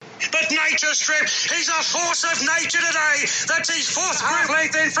But Nature Strip, he's a force of nature today. That's his fourth group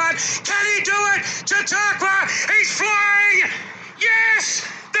length in front. Can he do it? Chautauqua, he's flying. Yes,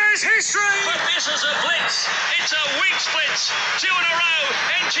 there's history. But this is a blitz. It's a Winx blitz. 2 in a row,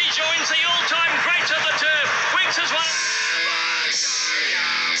 and she joins the all-time greats of the turf. Winx has won.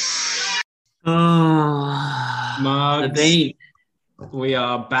 Mugs, the bean. we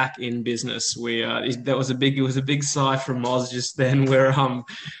are back in business. It was a big sigh from Moz just then. We're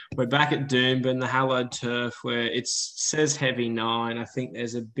back at Doomben, the hallowed turf, where it says heavy 9. I think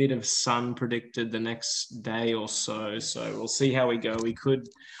there's a bit of sun predicted the next day or so. So we'll see how we go.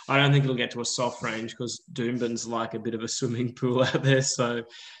 I don't think it'll get to a soft range because Doomben's like a bit of a swimming pool out there. So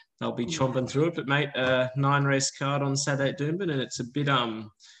they'll be chomping through it. But mate, 9 race card on Saturday at Doomben, and it's a bit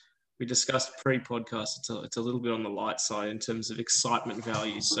we discussed pre-podcast. It's a little bit on the light side in terms of excitement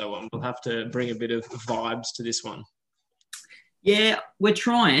value. So we'll have to bring a bit of vibes to this one. Yeah, we're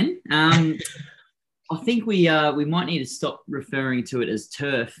trying. I think we might need to stop referring to it as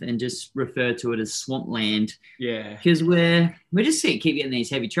turf and just refer to it as swampland. Yeah, because we're just keep getting these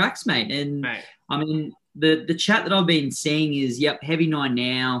heavy tracks, mate. And I mean, the chat that I've been seeing is, heavy 9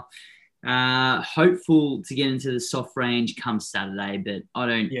 now. Hopeful to get into the soft range come Saturday, but I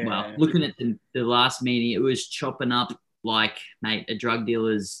don't. Yeah. Well, looking at the last meeting, it was chopping up like, mate, a drug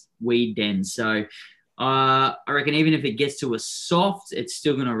dealer's weed den. So I reckon even if it gets to a soft, it's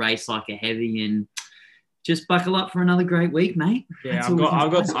still going to race like a heavy, and just buckle up for another great week, mate. Yeah,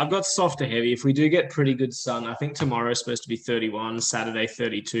 I've got soft to heavy. If we do get pretty good sun, I think tomorrow's supposed to be 31, Saturday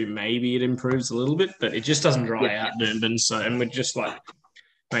 32. Maybe it improves a little bit, but it just doesn't dry out, Doomben. So, and we're just like.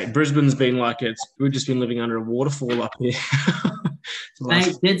 Mate, Brisbane's been like we've just been living under a waterfall up here.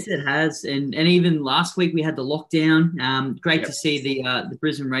 Mate, Dead Set has, and even last week we had the lockdown. Great to see the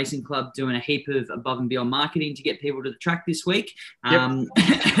Brisbane Racing Club doing a heap of above and beyond marketing to get people to the track this week. But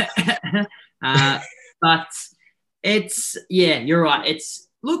it's you're right.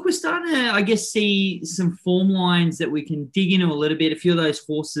 We're starting to, I guess, see some form lines that we can dig into a little bit. A few of those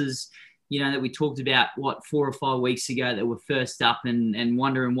horses, that we talked about, 4 or 5 weeks ago that were first up and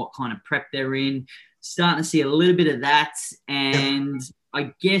wondering what kind of prep they're in. Starting to see a little bit of that. And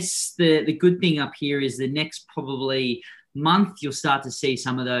I guess the good thing up here is the next probably month, you'll start to see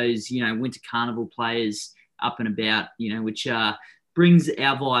some of those, Winter Carnival players up and about, which brings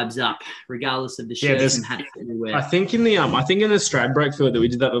our vibes up, regardless of the shirts and hats everywhere. I think in the Stradbroke field that we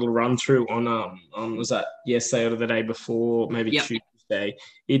did that little run through on was that yesterday or the day before, maybe Tuesday.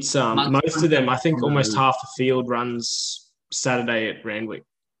 It's most of them, I think almost half the field runs Saturday at Randwick.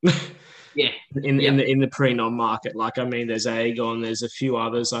 In the pre-nom market. There's Aegon, there's a few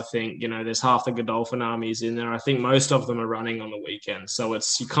others, I think, there's half the Godolphin armies in there. I think most of them are running on the weekend. So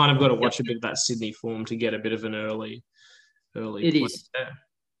you kind of got to watch a bit of that Sydney form to get a bit of an early it is there.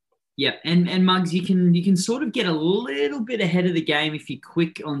 Yeah, and Muggs, you can sort of get a little bit ahead of the game if you're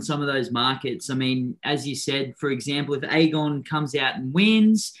quick on some of those markets. I mean, as you said, for example, if Aegon comes out and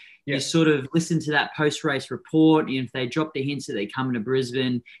wins, you sort of listen to that post-race report. And if they drop the hints that they're coming to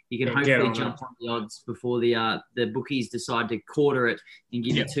Brisbane, you can hopefully jump on the odds before the bookies decide to quarter it and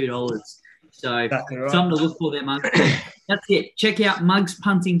give you $2. So something to look for there, Muggs. That's it. Check out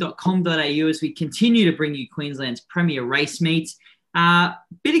mugspunting.com.au as we continue to bring you Queensland's premier race meet.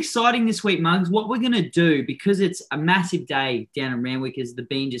 Bit exciting this week, Muggs. What we're going to do, because it's a massive day down in Randwick, as the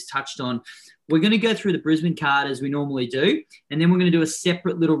Bean just touched on, we're going to go through the Brisbane card as we normally do, and then we're going to do a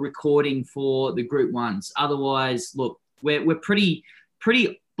separate little recording for the Group 1s. Otherwise, look, we're pretty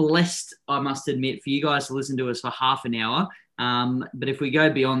blessed, I must admit, for you guys to listen to us for half an hour. But if we go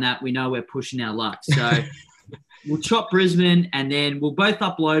beyond that, we know we're pushing our luck. So we'll chop Brisbane, and then we'll both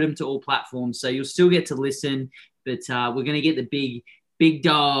upload them to all platforms. So you'll still get to listen. But we're going to get the big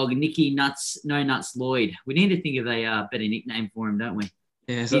dog, Nicky Nuts, No Nuts Lloyd. We need to think of a better nickname for him, don't we?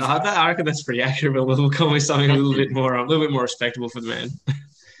 Yeah, so I reckon that's pretty accurate. But we'll come with something a little bit more respectable for the man.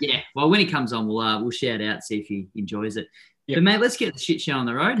 Yeah, well, when he comes on, we'll shout out, see if he enjoys it. Yep. But mate, let's get the shit show on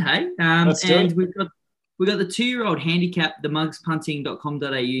the road, hey? Let's do it. We've got the 2-year-old handicap, the mugspunting.com.au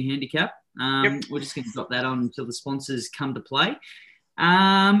handicap. We're just going to drop that on until the sponsors come to play.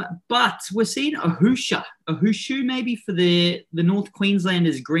 But we're seeing Ahushu maybe for the North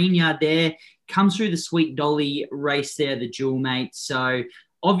Queenslanders green yard there, comes through the Sweet Dolly race there, the dual mate. So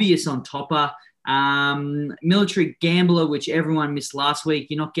obvious on topper. Military Gambler, which everyone missed last week.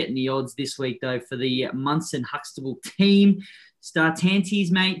 You're not getting the odds this week though for the Munson Huxtable team.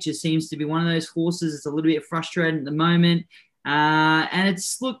 Startantes, mate, just seems to be one of those horses. It's a little bit frustrating at the moment. And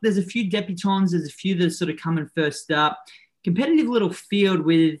there's a few debutants, there's a few that are sort of coming first up. Competitive little field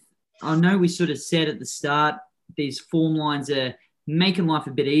with, I know we sort of said at the start, these form lines are making life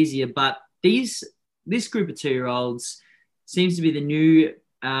a bit easier. But this group of 2-year-olds seems to be the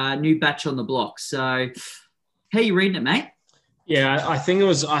new batch on the block. So how are you reading it, mate? Yeah, I think it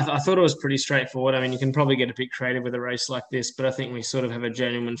was. I thought it was pretty straightforward. I mean, you can probably get a bit creative with a race like this, but I think we sort of have a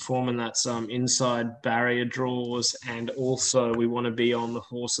genuine form, and that's inside barrier draws, and also we want to be on the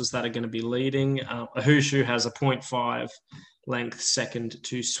horses that are going to be leading. Ahushu has a 0.5 length second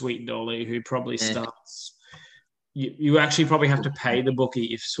to Sweet Dolly, who probably starts. You actually probably have to pay the bookie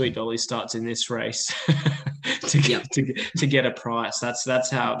if Sweet Dolly starts in this race to get a price. That's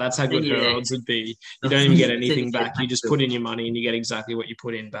how good her odds would be. You don't even get anything back. You just put in your money and you get exactly what you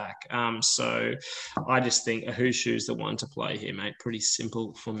put in back. So I just think Ahushu is the one to play here, mate. Pretty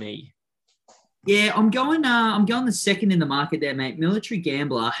simple for me. Yeah, I'm going the second in the market there, mate. Military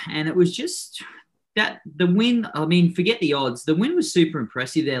Gambler, and it was just that the win. I mean, forget the odds. The win was super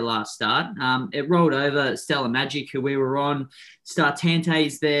impressive there last start. It rolled over Stella Magic, who we were on.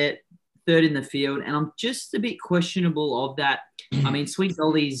 Startante's there, third in the field, and I'm just a bit questionable of that. I mean, Sweet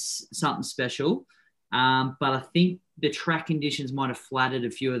Dolly's something special, but I think the track conditions might have flattered a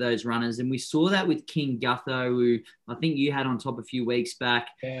few of those runners, and we saw that with King Gutho, who I think you had on top a few weeks back.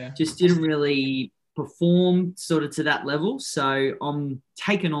 Yeah. Just didn't really perform sort of to that level. So I'm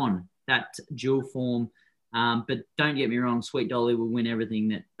taking on that dual form. But don't get me wrong, Sweet Dolly will win everything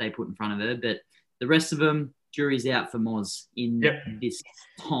that they put in front of her. But the rest of them, jury's out for Moz in this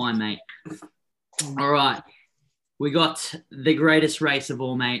time, mate. All right. We got the greatest race of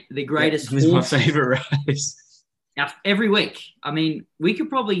all, mate. The greatest. This is my favourite race. Every week. I mean, we could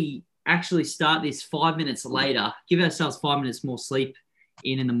probably actually start this 5 minutes later, give ourselves 5 minutes more sleep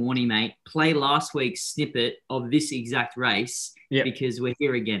in the morning, mate. Play last week's snippet of this exact race because we're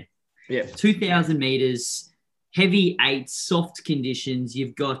here again. 2,000 meters, heavy 8, soft conditions.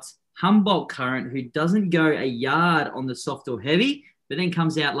 You've got Humboldt Current, who doesn't go a yard on the soft or heavy, but then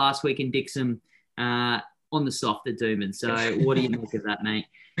comes out last week and dicks them on the soft at Doomben. So what do you make of that, mate?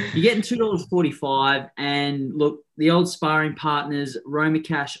 You're getting $2.45. And look, the old sparring partners, Roma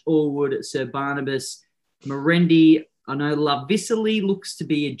Cash, Allwood, Sir Barnabas, Morendi. I know Love Vicily looks to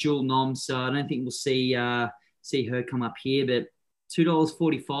be a dual nom, so I don't think we'll see her come up here, but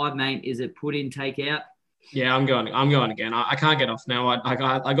 $2.45, mate. Is it put in, take out? Yeah, I'm going again. I can't get off now. I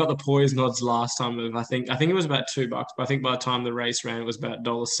got the poison odds last time. I think it was about $2, but I think by the time the race ran, it was about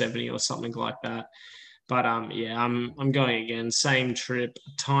 $1.70 or something like that. But I'm going again. Same trip,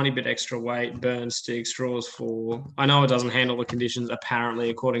 tiny bit extra weight, burn sticks, draws 4. I know it doesn't handle the conditions apparently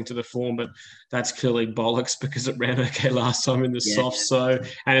according to the form, but that's clearly bollocks because it ran okay last time in the soft. So,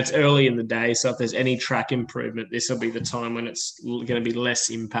 and it's early in the day, so if there's any track improvement, this will be the time when it's going to be less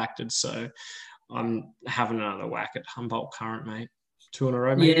impacted. So, I'm having another whack at Humboldt Current, mate. 2 in a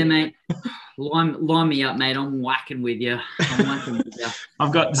row, mate. Yeah, mate. Line me up, mate. I'm whacking with you.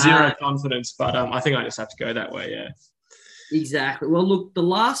 I've got zero confidence, but I think I just have to go that way, yeah. Exactly. Well, look, the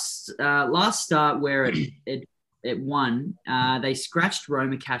last start where it won, they scratched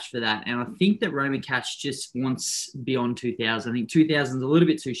Roma Cash for that. And I think that Roma Cash just wants beyond 2,000. I think 2,000 is a little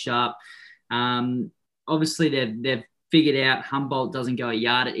bit too sharp. Obviously, they've figured out Humboldt doesn't go a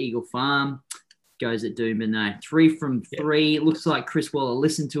yard at Eagle Farm. Goes at Doomben though. 3 from 3. It looks like Chris Waller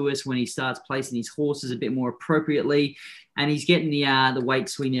listened to us when he starts placing his horses a bit more appropriately, and he's getting the weight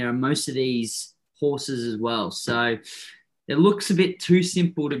swing there on most of these horses as well. So it looks a bit too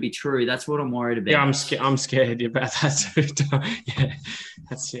simple to be true. That's what I'm worried about. Yeah, I'm scared about that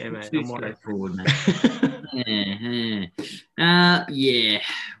too. Mate. I'm worried. Forward, mate. Yeah.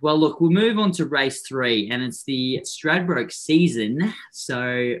 Well, look, we'll move on to race 3, and it's the Stradbroke season.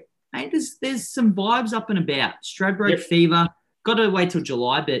 So. Mate, there's some vibes up and about. Stradbroke fever. Got to wait till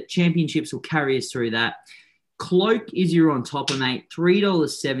July, but championships will carry us through that. Cloak is your on top of, mate.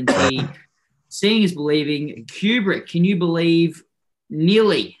 $3.70. Seeing is believing. Kubrick, can you believe?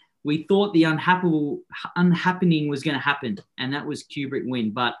 Nearly. We thought the unhappening was going to happen, and that was Kubrick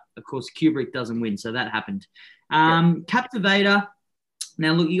win. But, of course, Kubrick doesn't win, so that happened. Captivator.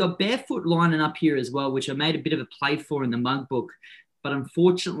 Now, look, you got Barefoot lining up here as well, which I made a bit of a play for in the mug book. But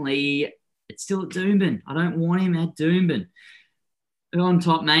unfortunately, it's still at Doomben. I don't want him at Doomben. On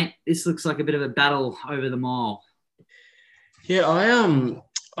top, mate. This looks like a bit of a battle over the mile. Yeah,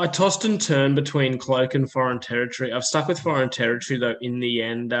 I tossed and turned between Cloak and Foreign Territory. I've stuck with Foreign Territory, though, in the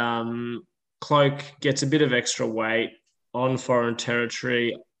end. Cloak gets a bit of extra weight on Foreign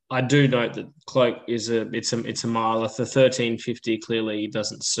Territory. I do note that Cloak it's a miler. The 1350 clearly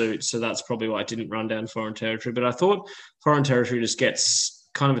doesn't suit, so that's probably why it didn't run down Foreign Territory. But I thought Foreign Territory just gets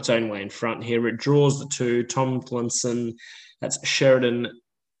kind of its own way in front here. It draws the 2, Tomlinson, that's Sheridan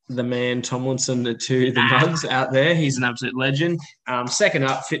the man Tomlinson to the mugs out there. He's an absolute legend. Second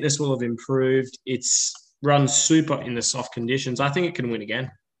up, Fitness will have improved. It's run super in the soft conditions. I think it can win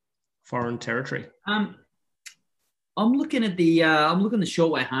again. Foreign territory. I'm looking at the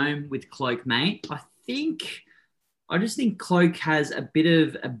short way home with Cloak, mate. I just think Cloak has a bit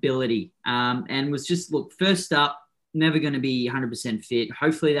of ability, and was just first up, never going to be 100% fit.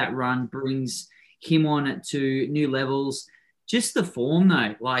 Hopefully that run brings him on to new levels. Just the form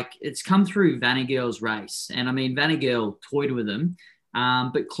though, it's come through Vanagirl's race, and I mean Vanagirl toyed with him,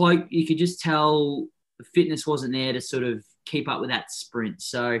 but Cloak, you could just tell the fitness wasn't there to sort of keep up with that sprint.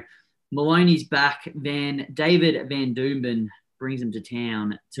 So Maloney's back. Then David Van Doomben brings him to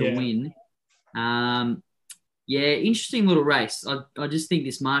town to win. Interesting little race. I just think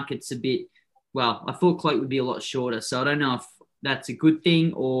this market's a bit, I thought Cloak would be a lot shorter. So I don't know if that's a good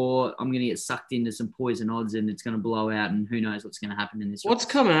thing or I'm going to get sucked into some poison odds and it's going to blow out and who knows what's going to happen in this What's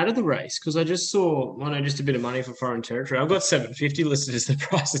race. come out of the race? Because I just saw, just a bit of money for foreign territory. I've got $7.50 listed as the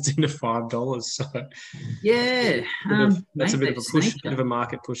price. It's into $5. So yeah. That's a bit of a push, bit of a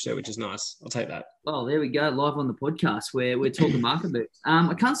market push there, which is nice. I'll take that. Oh, there we go. Live on the podcast where we're talking market moves.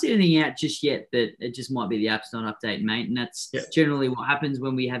 I can't see anything out just yet, but it just might be the app's not updating, mate. And that's generally what happens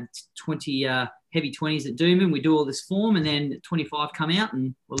when we have 20 heavy 20s at Doomben. We do all this form and then 25 come out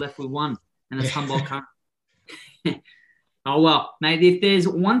and we're left with one. And that's Humboldt Current. Oh, well, mate, if there's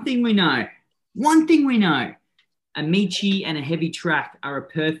one thing we know, Amici and a heavy track are a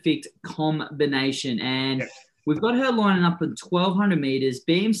perfect combination. And we've got her lining up on 1,200 metres,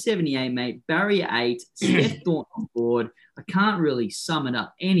 BM78, mate, barrier 8, Steph Thornton on board. I can't really sum it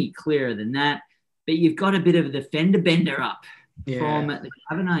up any clearer than that. But you've got a bit of the fender bender up from the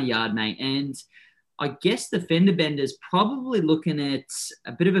Kavanagh yard, mate. And I guess the fender bender's probably looking at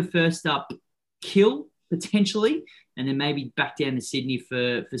a bit of a first up kill potentially, and then maybe back down to Sydney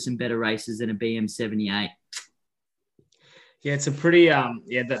for some better races than a BM78. Yeah, it's a pretty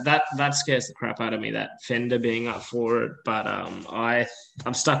that scares the crap out of me, that fender being up for it. But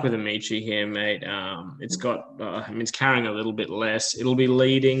I'm stuck with Amici here, mate. It's got it's carrying a little bit less. It'll be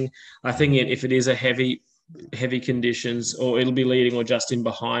leading. I think if it is a heavy conditions, or it'll be leading or just in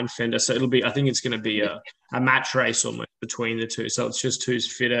behind fender. So I think it's going to be a match race almost between the two. So it's just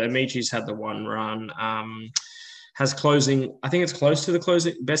who's fitter. Amici's had the one run. Has closing, I think it's close to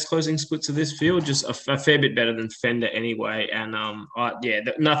the best closing splits of this field, just a fair bit better than Fender anyway. And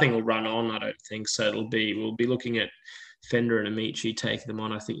nothing will run on, I don't think. So we'll be looking at Fender and Amici taking them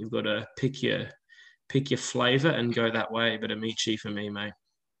on. I think you've got to pick your flavour and go that way. But Amici for me, mate.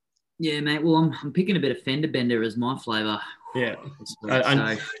 Yeah, mate. Well, I'm picking a bit of fender bender as my flavour. Yeah,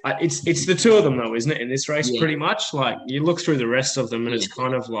 it's the two of them though, isn't it? In this race, pretty much. Like you look through the rest of them, and it's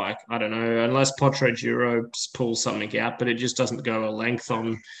kind of like I don't know, unless Potro Giro pulls something out, but it just doesn't go a length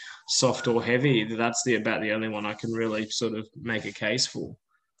on soft or heavy. That's about the only one I can really sort of make a case for.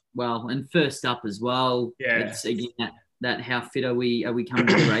 Well, and first up as well. Yeah, it's again that how fit are we coming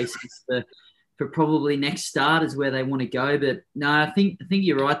to the races for probably next start is where they want to go. But no, I think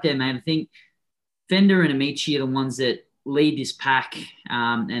you're right there, mate. I think Fender and Amici are the ones that lead this pack,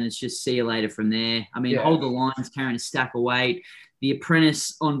 and it's just see you later from there. I mean, Hold the Lines carrying a stack of weight. The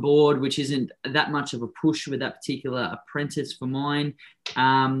Apprentice on board, which isn't that much of a push with that particular Apprentice for mine.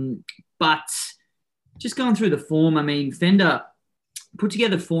 But just going through the form, I mean, Fender put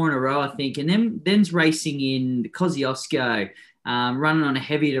together 4 in a row, I think, and then's racing in Kosciuszko, running on a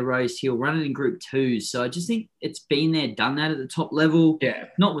heavy to Rose Hill, running in Group 2. So I just think it's been there, done that at the top level. Yeah.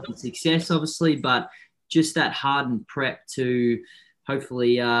 Not with success, obviously, but just that hardened prep to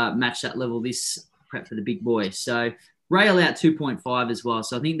hopefully match that level, this prep for the big boys. So rail out 2.5 as well.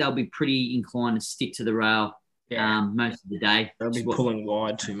 So I think they'll be pretty inclined to stick to the rail most of the day. They'll be pulling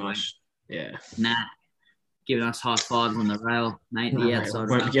wide too much. Yeah. Nah. Giving us high fives on the rail, mate. No, the outside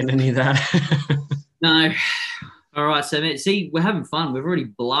won't be getting any of that. No. All right. So, mate, see, we're having fun. We've already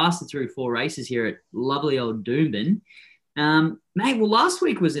blasted through 4 races here at lovely old Doomben. Mate, well, last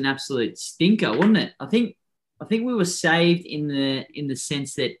week was an absolute stinker, wasn't it? I think we were saved in the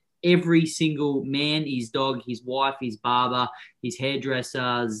sense that every single man, his dog, his wife, his barber, his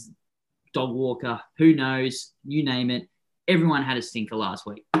hairdresser, his dog walker, who knows, you name it, everyone had a stinker last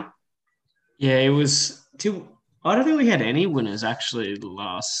week. Yeah, it was. I don't think we had any winners actually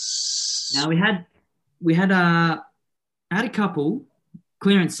last. No, we had a couple.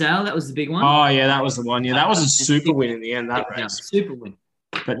 Clearance Sale, that was the big one. Oh yeah, that was the one. Yeah, that was a super win in the end. That race, super win.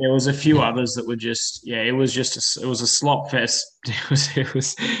 But there was a few others that were just, it was a slop fest. It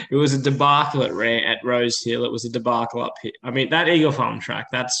was a debacle at Rose Hill. It was a debacle up here. I mean, that Eagle Farm track,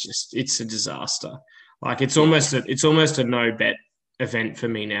 it's a disaster. Like it's almost a no bet event for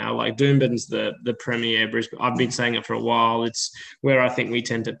me now. Like Doomben's the premier Brisbane. I've been saying it for a while. It's where I think we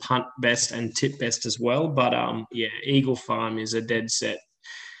tend to punt best and tip best as well. But Eagle Farm is a dead set.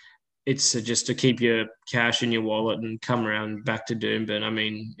 It's just to keep your cash in your wallet and come around back to Doomben. I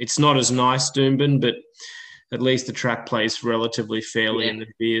mean, it's not as nice Doomben, but at least the track plays relatively fairly, and the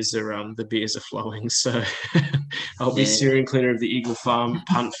beers are flowing. So I'll be steering clear of the Eagle Farm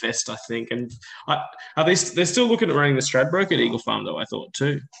punt fest, I think. And they're still looking at running the Stradbroke at Eagle Farm, though, I thought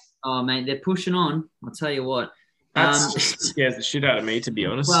too. Oh mate, they're pushing on. I'll tell you what. That scares the shit out of me, to be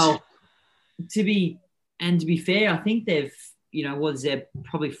honest. Well, to be fair, I think they've, was there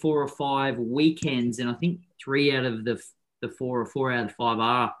probably 4 or 5 weekends, and I think 3 out of the 4 or 4 out of 5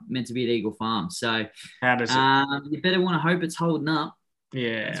 are meant to be at Eagle Farm. So how does it? You better want to hope it's holding up.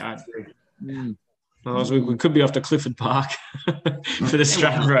 Yeah. Otherwise, we could be off to Clifford Park for the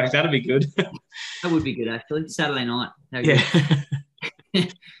Stradbroke. That'd be good. That would be good, actually. Saturday night. Yeah.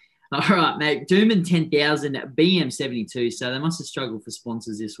 All right, mate. Doomben 10,000 at BM 72. So they must have struggled for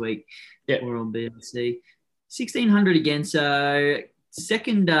sponsors this week. Yeah. Or on BMC. 1,600 again. So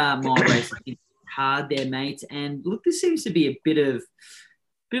second mile race, I think, hard there, mate. And look, this seems to be a bit of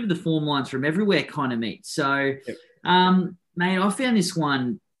the form lines from everywhere kind of meet. So, mate, I found this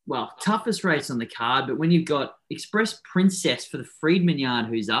one, toughest race on the card, but when you've got Express Princess for the Freedman Yard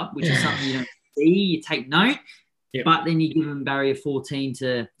who's up, which is something you don't see, you take note, but then you give them barrier 14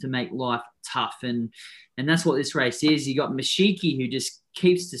 to make life tough. And that's what this race is. You got Mashiki, who just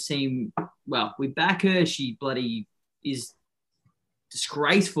keeps to seem, we back her. She bloody is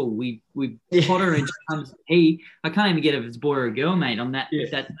disgraceful. We pot her and she comes. I can't even get if it's a boy or a girl, mate. I'm that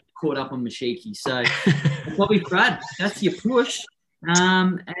caught up on Mashiki. So Bobby Brad, that's your push.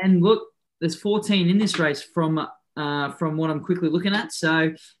 And look, there's 14 in this race from what I'm quickly looking at.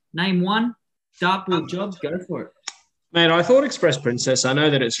 So name one, dartboard job, go for it. Mate, I thought Express Princess. I know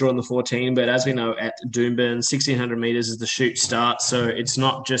that it's drawn the 14, but as we know at Doomben, 1,600 metres is the shoot start. So it's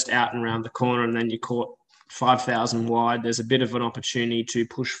not just out and around the corner and then you caught 5,000 wide. There's a bit of an opportunity to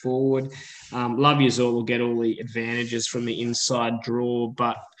push forward. Love Yous All will get all the advantages from the inside draw,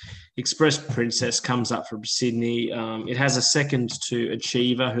 but Express Princess comes up from Sydney. It has a second to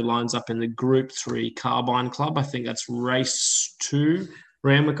Achiever, who lines up in the Group 3 Carbine Club. I think that's race 2,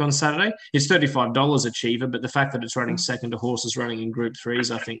 Randwick on Saturday. It's $35 Achiever, but the fact that it's running second to horses running in Group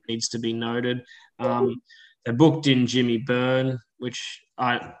 3s, I think, needs to be noted. They booked in Jimmy Byrne, which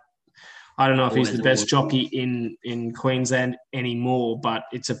I don't know if he's the best jockey in Queensland anymore, but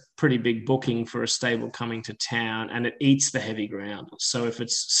it's a pretty big booking for a stable coming to town, and it eats the heavy ground. So if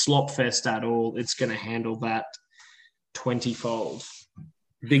it's slop fest at all, it's going to handle that 20-fold.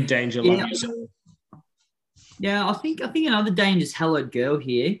 Big danger. Yeah, I think another dangerous Hello Girl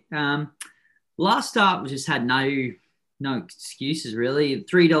here. Last start, we just had no excuses really.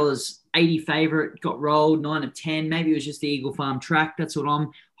 $3.80 favourite, got rolled 9 of 10. Maybe it was just the Eagle Farm track. That's what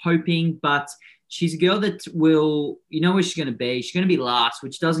I'm hoping. But she's a girl that will, where she's going to be. She's going to be last,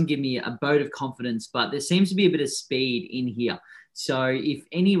 which doesn't give me a boat of confidence. But there seems to be a bit of speed in here. So if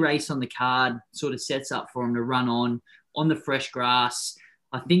any race on the card sort of sets up for him to run on the fresh grass,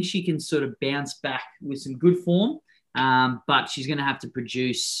 I think she can sort of bounce back with some good form, but she's going to have to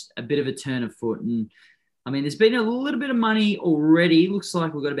produce a bit of a turn of foot. And, I mean, there's been a little bit of money already. Looks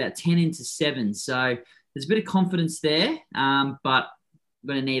like we've got about 10 into 7. So there's a bit of confidence there, but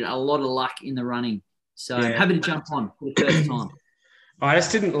we're going to need a lot of luck in the running. So happy to jump on for the first time. I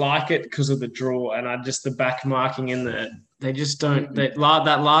just didn't like it because of the draw, and the back marking in they just don't. That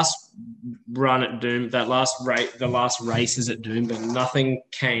last run at Doom, the last races at Doom, but nothing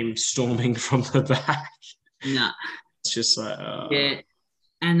came storming from the back. No, it's just like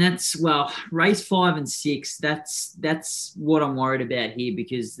and that's race 5 and 6. That's what I'm worried about here,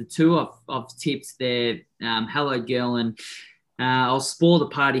 because the two I've tipped there, Hello Girl, and I'll spoil the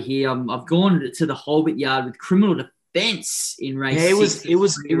party here. I've gone to the Holbert Yard with Criminal Defence in race 6. It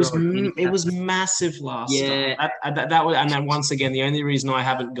was massive last time. That was, and then once again, the only reason I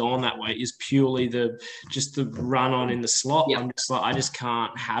haven't gone that way is purely the run on in the slot. Yep. I'm just like, I just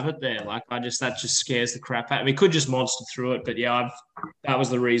can't have it there. Like that just scares the crap out of me. Could just monster through it, but that was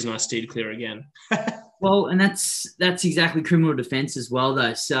the reason I steered clear again. Well, and that's exactly Criminal Defence as well,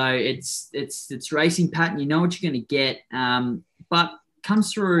 though. So it's racing pattern. You know what you're going to get, but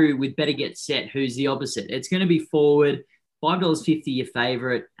comes through with Better Get Set, who's the opposite. It's going to be forward, $5.50 your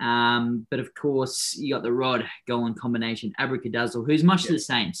favourite. But, of course, you got the Rod Golan combination, Abracadazzle, who's much the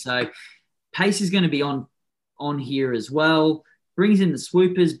same. So pace is going to be on here as well. Brings in the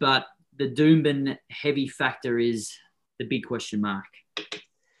swoopers, but the Doomben heavy factor is the big question mark.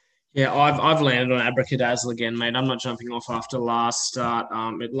 Yeah, I've landed on Abracadazzle again, mate. I'm not jumping off after last start.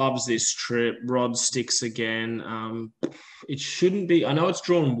 It loves this trip. Rod sticks again. It shouldn't be. I know it's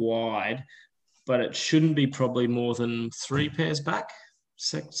drawn wide, but it shouldn't be probably more than 3 pairs back.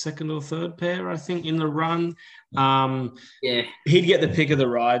 Second or third pair, I think, in the run. Yeah. He'd get the pick of the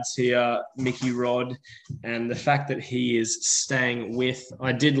rides here, Mickey Rod, and the fact that he is staying with.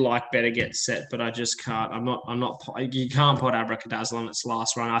 I did like Better Get Set, but I just can't. I'm not. You can't put Abracadazzle on its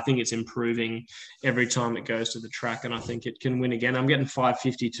last run. I think it's improving every time it goes to the track, and I think it can win again. I'm getting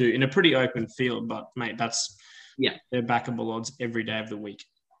 552 in a pretty open field, but mate, they're backable odds every day of the week.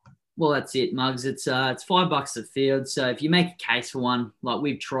 Well, that's it, Muggs. It's $5 a field. So if you make a case for one, like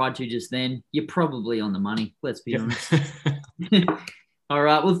we've tried to just then, you're probably on the money. Let's be honest. All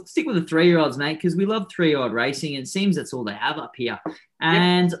right, we'll stick with the 3-year-olds, mate, because we love 3-year-old racing. It seems that's all they have up here.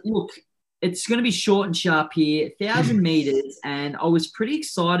 And look, it's going to be short and sharp here, 1,000 meters. And I was pretty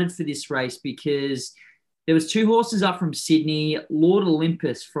excited for this race because there was 2 horses up from Sydney, Lord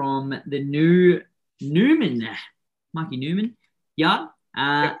Olympus from the new Marky Newman yard.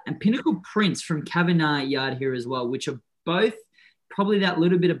 And Pinnacle Prince from Kavanagh Yard here as well, which are both probably that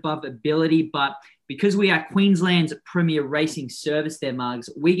little bit above ability. But because we are Queensland's premier racing service there, Mugs,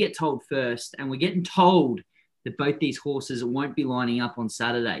 we get told first, and we're getting told that both these horses won't be lining up on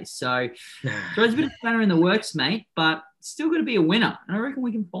Saturday. So throws a bit of spanner in the works, mate, but still going to be a winner. And I reckon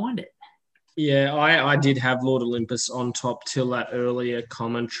we can find it. Yeah, I did have Lord Olympus on top till that earlier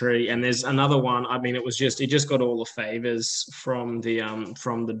commentary, and there's another one. I mean, it just got all the favors from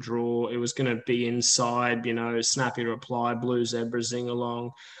the draw. It was going to be inside, Snappy Reply, Blue Zebra, Zing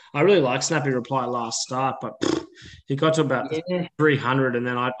Along. I really like Snappy Reply last start, but he got to about 300, and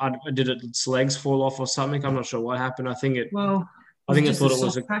then I did its legs fall off or something. I'm not sure what happened. I think it thought it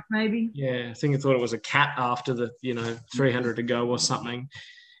was a crack, maybe. Yeah, I think it thought it was a cat after the 300 to go or something.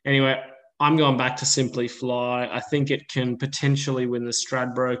 Anyway, I'm going back to Simply Fly. I think it can potentially win the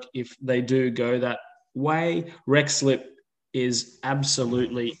Stradbroke if they do go that way. Rexlip is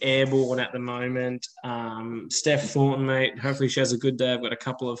absolutely airborne at the moment. Steph Thornton, mate, hopefully she has a good day. I've got a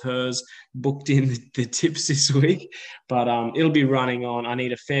couple of hers booked in the tips this week, but it'll be running on. I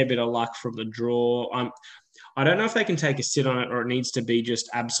need a fair bit of luck from the draw. I don't know if they can take a sit on it or it needs to be just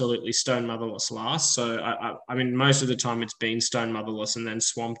absolutely stone motherless last. So, I mean, most of the time it's been stone motherless and then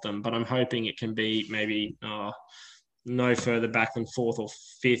swamp them, but I'm hoping it can be maybe no further back than 4th or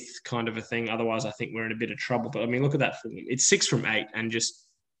 5th kind of a thing. Otherwise, I think we're in a bit of trouble. But, I mean, look at that form. It's 6 from 8 and just,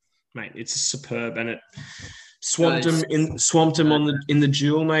 mate, it's superb. And it swamped him in the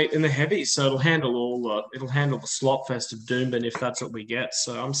duel, mate, in the heavies. So it'll handle the slop fest of Doomben if that's what we get.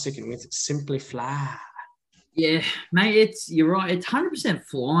 So I'm sticking with it. Simply Fly. Yeah, mate, you're right. It's 100%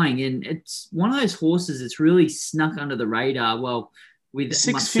 flying, and it's one of those horses that's really snuck under the radar. Well, with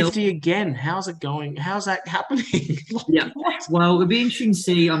 650 again, how's it going? How's that happening? Yeah, well, it'll be interesting to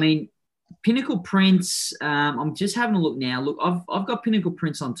see. I mean, Pinnacle Prince. I'm just having a look now. Look, I've got Pinnacle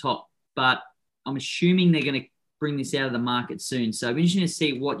Prince on top, but I'm assuming they're going to bring this out of the market soon. So it'll be interesting to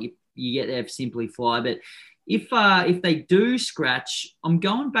see what you get there for Simply Fly. But if they do scratch, I'm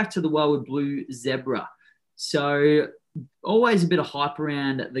going back to the well with Blue Zebra. So always a bit of hype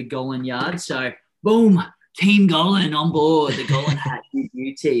around the Golan yard. So boom, Team Golan on board, the Golan hat,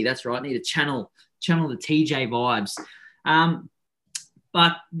 UT. That's right. Need to channel the TJ vibes.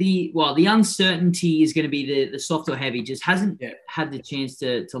 But the uncertainty is going to be the soft or heavy. Just hasn't had the chance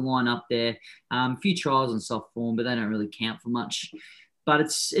to line up there. A few trials on soft form, but they don't really count for much. But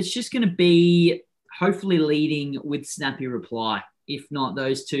it's just going to be hopefully leading with Snappy Reply. If not,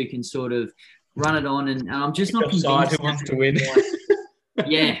 those two can sort of run it on, and I'm just not convinced. Who wants to win?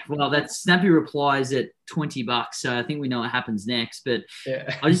 Yeah, well, that Snappy Reply is at $20, so I think we know what happens next. But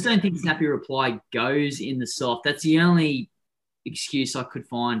I just don't think Snappy Reply goes in the soft. That's the only excuse I could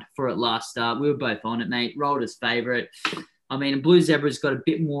find for it last start. We were both on it, mate. Rolled as favourite. I mean, Blue Zebra's got a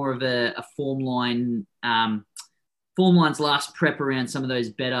bit more of a form line. Form line's last prep around some of those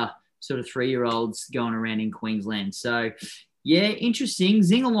better sort of 3-year-olds going around in Queensland. So. Yeah, interesting.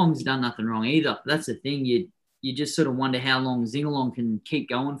 Zingalong's done nothing wrong either. That's the thing. You just sort of wonder how long Zingalong can keep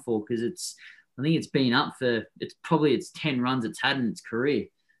going for because I think it's been up for it's 10 runs it's had in its career.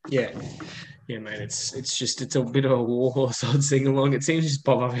 Yeah, mate. It's a bit of a war horse on Zingalong. It seems to just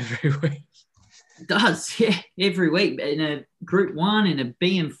pop up every week. It does, yeah, every week in a Group 1, in a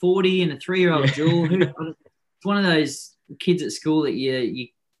BM40, in a 3-year-old duel. It's one of those kids at school that you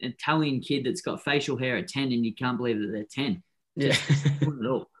Italian kid that's got facial hair at 10 and you can't believe that they're 10. Yeah.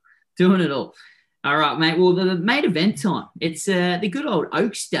 Doing it all. All right, mate. Well, the main event time. It's the good old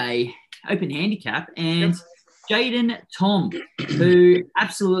Oaks Day Open Handicap. And Jaden Tom, who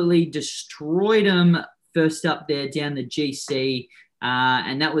absolutely destroyed him first up there down the GC,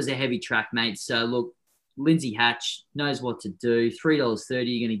 and that was a heavy track, mate. So look, Lindsay Hatch knows what to do. $3.30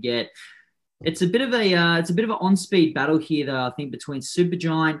 you're going to get. It's a bit of an on-speed battle here, though. I think between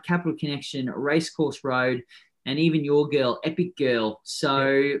Supergiant, Capital Connection, Racecourse Road, and even your girl, Epic Girl.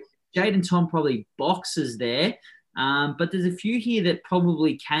 So Jaden Tom probably boxes there, but there's a few here that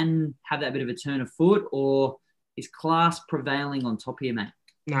probably can have that bit of a turn of foot. Or is class prevailing on top here, mate?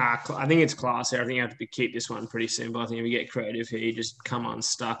 Nah, I think it's class here. I think you have to keep this one pretty simple. I think if you get creative here, you just come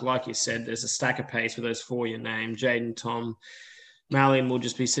unstuck. Like you said, there's a stack of pace with those four you named. Jaden Tom. Malian will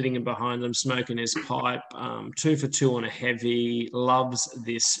just be sitting in behind them, smoking his pipe. 2 for 2 on a heavy. Loves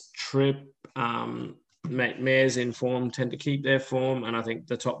this trip. Mares in form tend to keep their form, and I think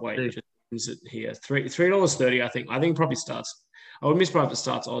the top weight just wins it here. $3.30. I think probably starts. I would miss if it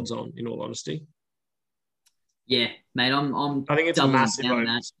starts odds on. In all honesty. Yeah, mate. I think it's a massive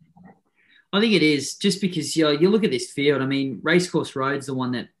that. I think it is, just because you look at this field. I mean, Racecourse Road's the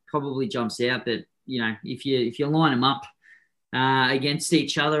one that probably jumps out. That if you line them up against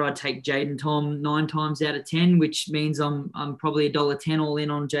each other, I'd take Jaden Tom 9 times out of 10, which means I'm probably $1.10 all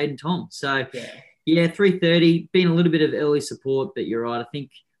in on Jaden Tom. So yeah, $3.30, been a little bit of early support, but you're right. I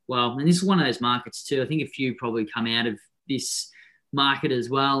think, and this is one of those markets too. I think a few probably come out of this market as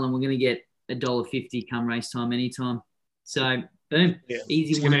well, and we're going to get $1.50 come race time anytime. So boom,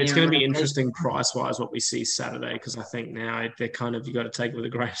 easy. It's going to be interesting price wise what we see Saturday, because I think now they're kind of, you got to take it with a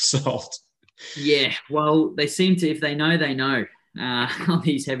grain of salt. Yeah, well, they seem to, if they know, they know on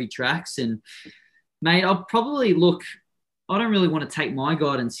these heavy tracks. And, mate, I'll probably look, I don't really want to take my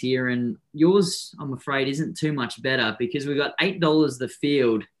guidance here, and yours, I'm afraid, isn't too much better, because we've got $8 the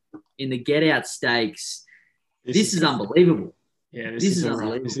field in the Get Out Stakes. This is unbelievable. Yeah, this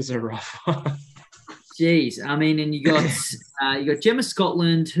is a rough one. Jeez, I mean, and you got Gemma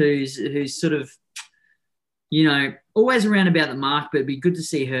Scotland, who's sort of, always around about the mark, but it'd be good to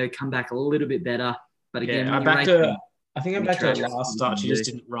see her come back a little bit better. But again, I backed her last start. She just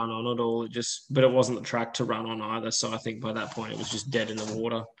didn't run on at all. But it wasn't the track to run on either. So I think by that point it was just dead in the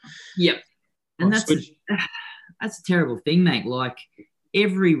water. Yep, and that's a terrible thing, mate. Like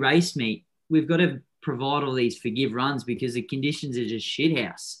every race meet, we've got to provide all these forgive runs because the conditions are just shit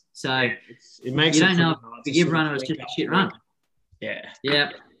house. So it makes you don't know if forgive run or it's just a shit run. Yeah.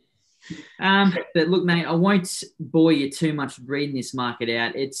 But look, mate, I won't bore you too much reading this market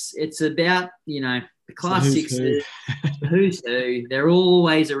out. It's about, the class sixes, who's who. They're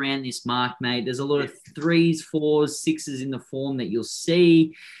always around this mark, mate. There's a lot of 3s, 4s, 6s in the form that you'll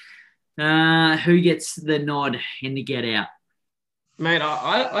see. Who gets the nod in the Get Out? Mate,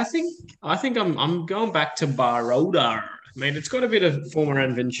 I think I'm going back to Baroda. I mean, it's got a bit of form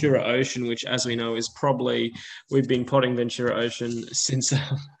around Ventura Ocean, which, as we know, is probably, we've been potting Ventura Ocean since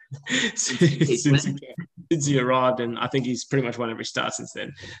he arrived, and I think he's pretty much won every start since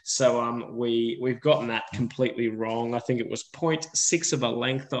then. So we've gotten that completely wrong. I think it was 0.6 of a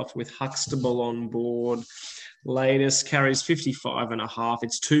length off with Huxtable on board. Latest carries 55.5.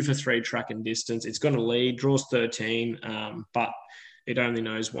 It's 2 for 3 track and distance. It's going to lead, draws 13, but it only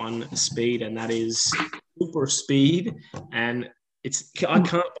knows one speed, and that is super speed. And I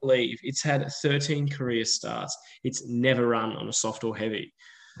can't believe it's had 13 career starts. It's never run on a soft or heavy.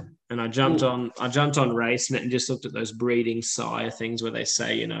 And I jumped on RaceNet and just looked at those breeding sire things where they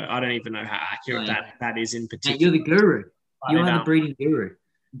say, I don't even know how accurate that is in particular. You're the guru. You are the breeding guru.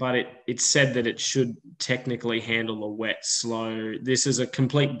 But it said that it should technically handle the wet slow. This is a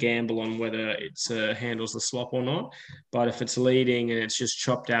complete gamble on whether it handles the slop or not. But if it's leading and it's just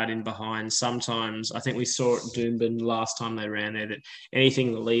chopped out in behind, sometimes, I think we saw it at Doomben last time they ran there, that anything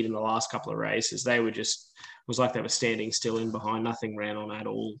in the lead in the last couple of races, they were just, it was like they were standing still in behind. Nothing ran on at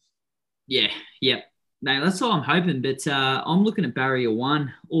all. Yeah. No, that's all I'm hoping. But I'm looking at Barrier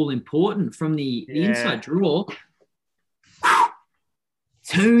 1, all important from the inside draw.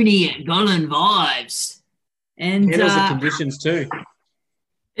 Tony and Golan vibes. And handles the conditions too.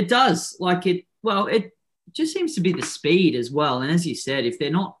 It does. It just seems to be the speed as well. And as you said, if they're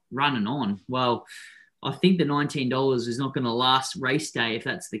not running on, I think the $19 is not going to last race day if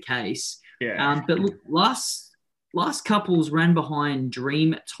that's the case. Yeah. But look, last couples ran behind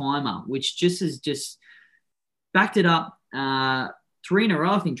Dream Timer, which has backed it up 3 in a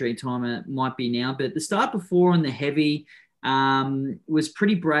row. I think Dream Timer might be now. But the start before on the heavy was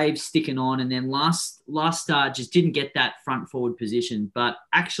pretty brave sticking on, and then last start just didn't get that front forward position, but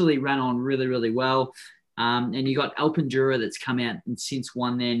actually ran on really, really well. And you got Alpendura that's come out and since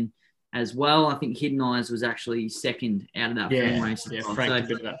won then as well. I think Hidden Eyes was actually second out of that form race. Yeah, well. Frank, a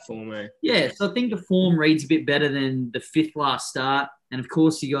bit of that form, eh? Yeah, so I think the form reads a bit better than the fifth last start. And, of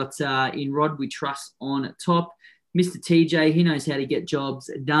course, you got In Rod We Trust on top. Mr. TJ, he knows how to get jobs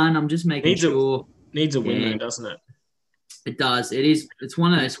done. I'm just making sure. Needs a win, though, doesn't it? It does. It is. It's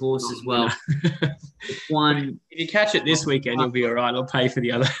one of those horses as well. It's one. If you catch it this weekend, you'll be all right. I'll pay for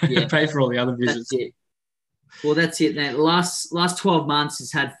the other. Pay for all the other visits. That's it. Well, that's it. Now, last 12 months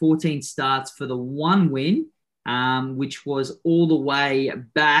has had 14 starts for the one win, which was all the way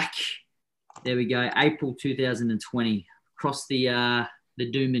back. There we go, April 2020, across the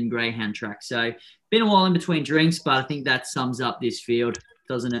Doomben Greyhound track. So, been a while in between drinks, but I think that sums up this field,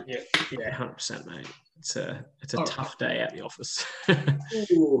 doesn't it? Yeah, 100%, mate. It's a tough day at the office.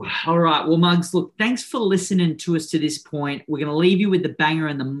 Ooh, all right. Well, Muggs, look, thanks for listening to us to this point. We're going to leave you with the banger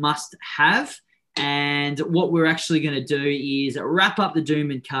and the must-have. And what we're actually going to do is wrap up the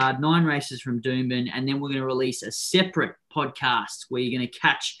Doomben card, 9 races from Doomben, and then we're going to release a separate podcast where you're going to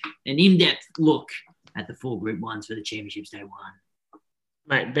catch an in-depth look at the 4 Group 1s for the Championships Day 1.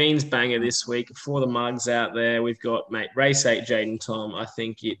 Mate, Beans banger this week. For the mugs out there, we've got, mate, race 8, Jaden Tom. I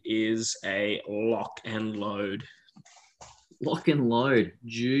think it is a lock and load. Lock and load.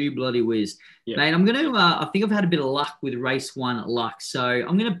 Gee, bloody whiz. Yep. Mate, I'm going to, I think I've had a bit of luck with race 1 luck. So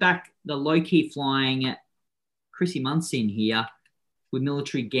I'm going to back the low-key flying Chrissy Munson here with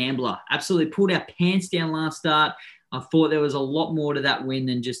Military Gambler. Absolutely pulled our pants down last start. I thought there was a lot more to that win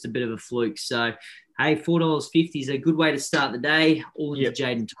than just a bit of a fluke. So, hey, $4.50 is a good way to start the day. All into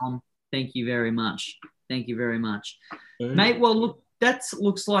Jaden Tom. Thank you very much. Thank you very much. Mate, well, look, that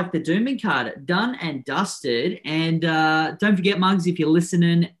looks like the Doomben card done and dusted. And don't forget, Muggs, if you're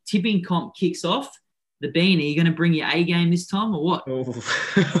listening, tipping comp kicks off. The Bean, are you going to bring your A game this time or what? The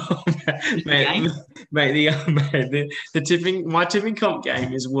tipping, my tipping comp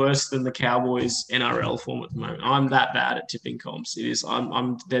game is worse than the Cowboys NRL form at the moment. I'm that bad at tipping comps. It is.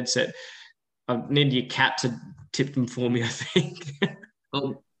 I'm dead set. I need your cat to tip them for me, I think.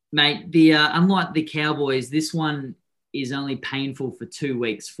 Well, mate, the unlike the Cowboys, this one is only painful for 2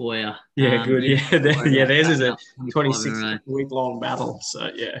 weeks for you. Yeah, good. Theirs is a 26-week-long battle. So,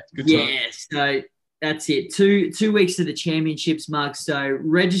 good time. Yeah, so that's it. Two weeks to the championships, Mark. So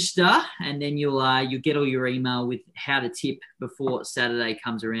register, and then you'll get all your email with how to tip before Saturday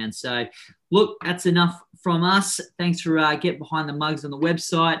comes around. So, look, that's enough from us. Thanks for getting behind the mugs on the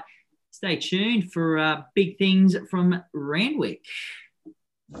website. Stay tuned for big things from Randwick.